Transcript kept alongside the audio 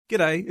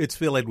G'day, it's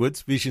Phil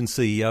Edwards, Vision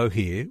CEO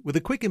here, with a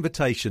quick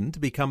invitation to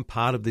become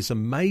part of this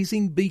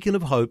amazing beacon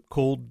of hope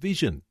called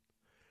Vision.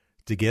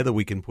 Together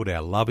we can put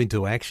our love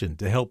into action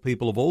to help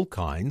people of all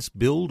kinds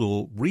build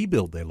or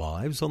rebuild their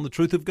lives on the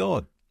truth of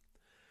God.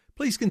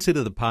 Please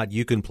consider the part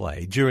you can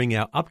play during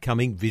our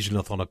upcoming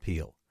Visionathon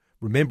appeal,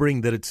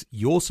 remembering that it's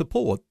your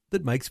support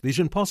that makes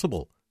Vision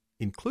possible,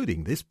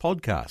 including this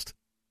podcast.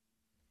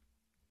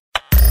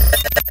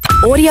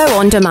 Audio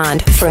on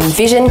demand from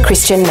Vision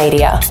Christian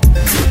Media.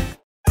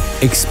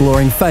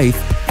 Exploring faith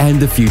and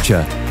the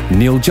future.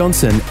 Neil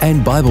Johnson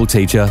and Bible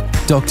teacher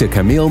Dr.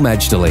 Camille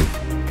Majdali.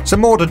 Some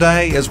more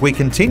today as we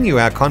continue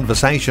our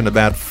conversation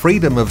about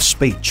freedom of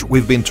speech.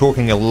 We've been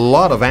talking a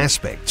lot of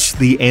aspects,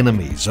 the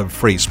enemies of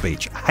free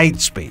speech, hate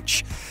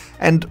speech,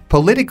 and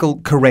political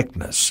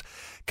correctness.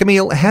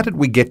 Camille, how did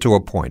we get to a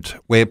point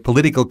where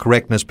political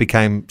correctness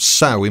became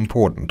so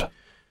important?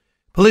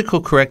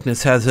 Political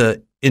correctness has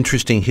an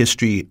interesting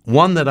history,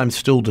 one that I'm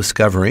still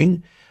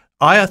discovering.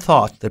 I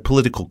thought that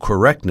political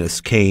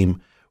correctness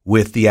came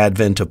with the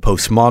advent of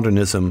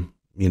postmodernism,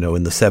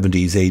 in the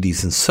 70s,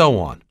 80s, and so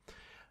on.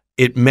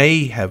 It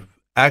may have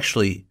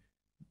actually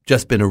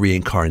just been a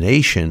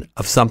reincarnation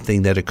of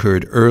something that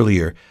occurred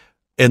earlier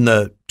in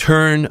the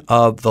turn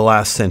of the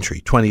last century,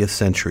 20th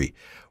century,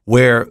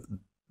 where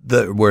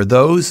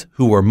those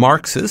who were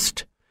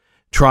Marxist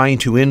trying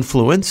to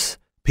influence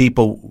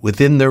people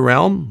within their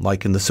realm,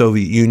 like in the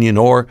Soviet Union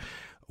or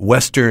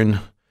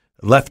Western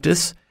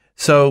leftists.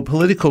 So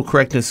political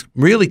correctness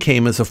really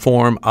came as a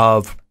form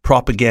of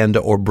propaganda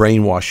or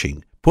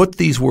brainwashing. Put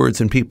these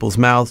words in people's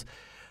mouths,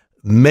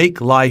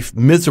 make life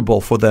miserable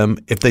for them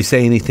if they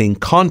say anything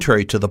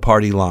contrary to the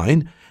party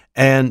line.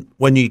 And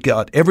when you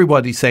got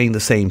everybody saying the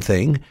same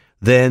thing,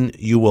 then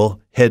you will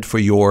head for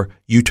your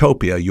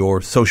utopia, your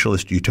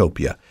socialist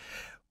utopia.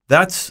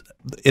 That's,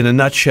 in a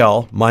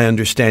nutshell, my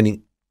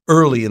understanding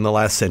early in the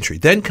last century.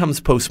 Then comes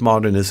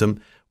postmodernism,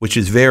 which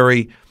is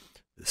very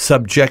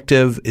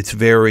subjective. It's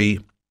very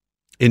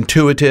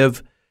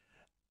intuitive,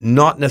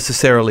 not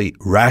necessarily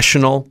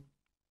rational,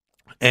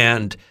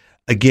 and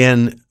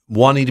again,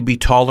 wanting to be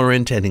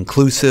tolerant and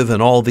inclusive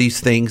and all these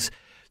things.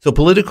 So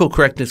political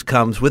correctness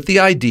comes with the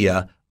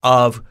idea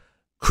of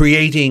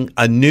creating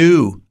a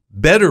new,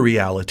 better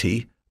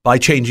reality by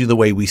changing the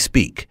way we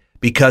speak,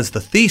 because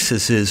the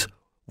thesis is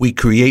we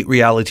create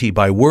reality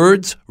by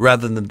words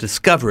rather than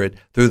discover it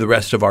through the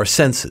rest of our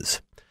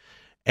senses.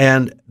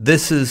 And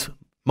this is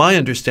my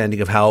understanding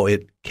of how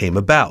it came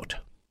about.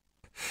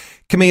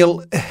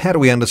 Camille, how do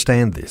we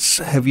understand this?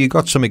 Have you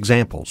got some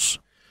examples?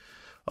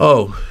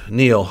 Oh,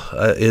 Neil,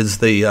 is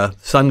the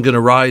sun going to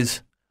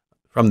rise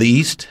from the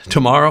east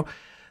tomorrow?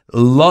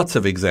 Lots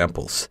of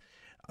examples.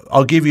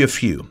 I'll give you a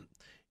few.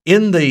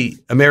 In the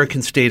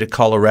American state of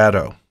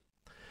Colorado,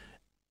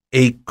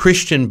 a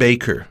Christian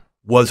baker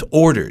was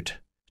ordered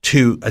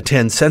to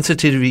attend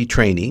sensitivity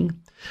training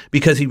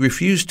because he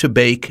refused to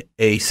bake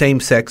a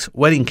same-sex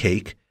wedding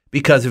cake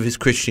because of his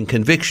Christian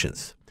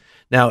convictions.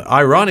 Now,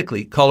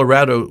 ironically,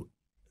 Colorado,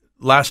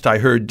 last I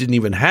heard, didn't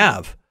even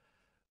have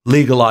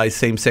legalized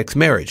same-sex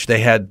marriage. They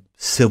had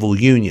civil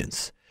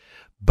unions.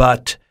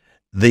 But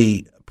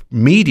the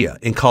media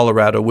in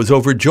Colorado was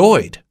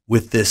overjoyed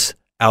with this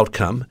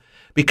outcome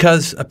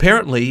because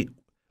apparently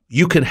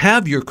you can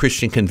have your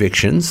Christian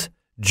convictions,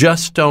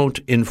 just don't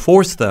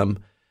enforce them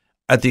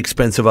at the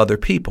expense of other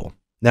people.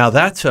 Now,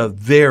 that's a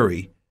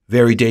very,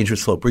 very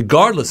dangerous slope,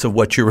 regardless of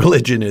what your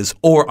religion is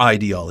or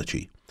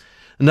ideology.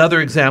 Another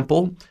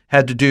example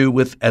had to do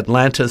with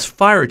Atlanta's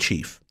fire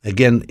chief,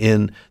 again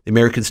in the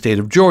American state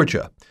of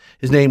Georgia.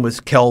 His name was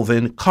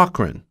Kelvin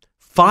Cochran,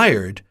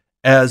 fired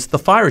as the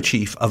fire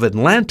chief of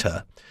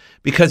Atlanta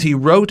because he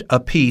wrote a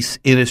piece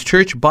in his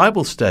church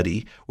Bible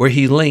study where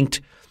he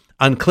linked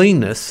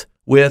uncleanness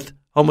with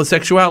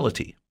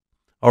homosexuality.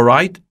 All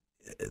right?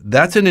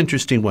 That's an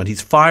interesting one.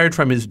 He's fired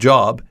from his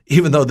job,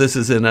 even though this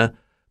is in a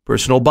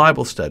personal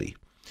Bible study.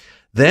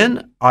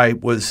 Then I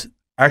was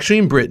actually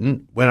in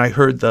Britain when I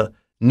heard the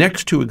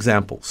next two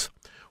examples.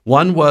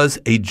 One was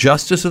a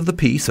justice of the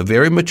peace, a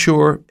very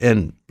mature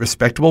and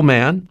respectable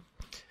man.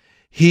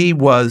 He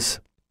was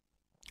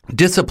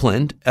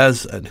disciplined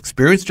as an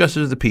experienced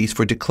justice of the peace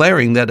for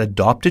declaring that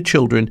adopted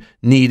children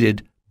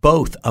needed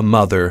both a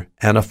mother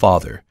and a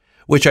father,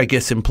 which I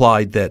guess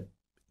implied that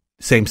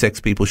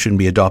same-sex people shouldn't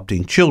be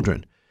adopting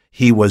children.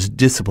 He was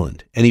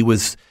disciplined. And he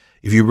was,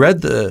 if you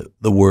read the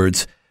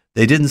words,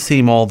 they didn't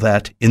seem all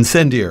that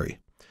incendiary.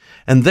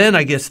 And then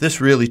I guess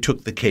this really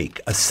took the cake.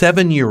 A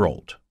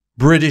 7-year-old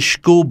British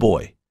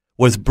schoolboy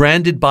was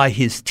branded by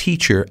his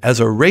teacher as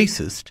a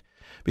racist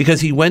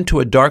because he went to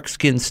a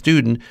dark-skinned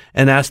student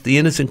and asked the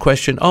innocent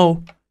question,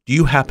 "Oh, do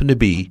you happen to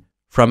be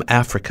from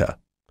Africa?"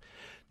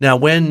 Now,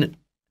 when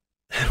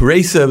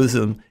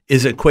racism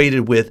is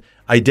equated with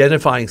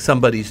identifying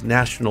somebody's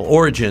national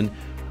origin,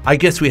 I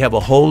guess we have a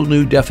whole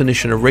new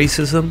definition of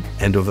racism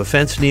and of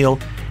offense, Neil,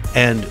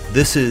 and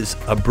this is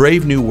a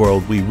brave new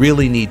world we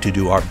really need to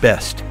do our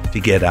best to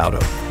get out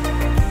of.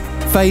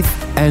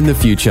 Faith and the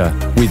Future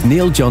with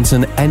Neil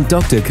Johnson and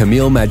Dr.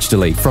 Camille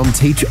Majdali from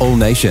Teach All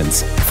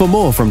Nations. For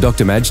more from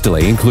Dr.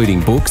 Majdali,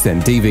 including books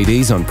and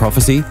DVDs on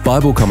prophecy,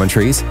 Bible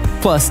commentaries,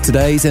 plus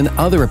today's and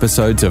other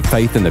episodes of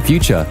Faith and the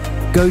Future,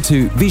 go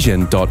to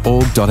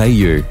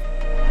vision.org.au.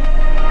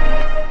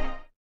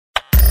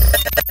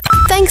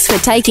 Thanks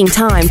for taking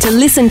time to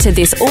listen to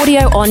this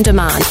audio on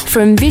demand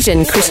from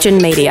Vision Christian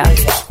Media.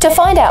 To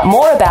find out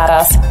more about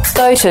us,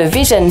 go to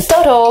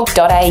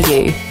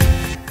vision.org.au.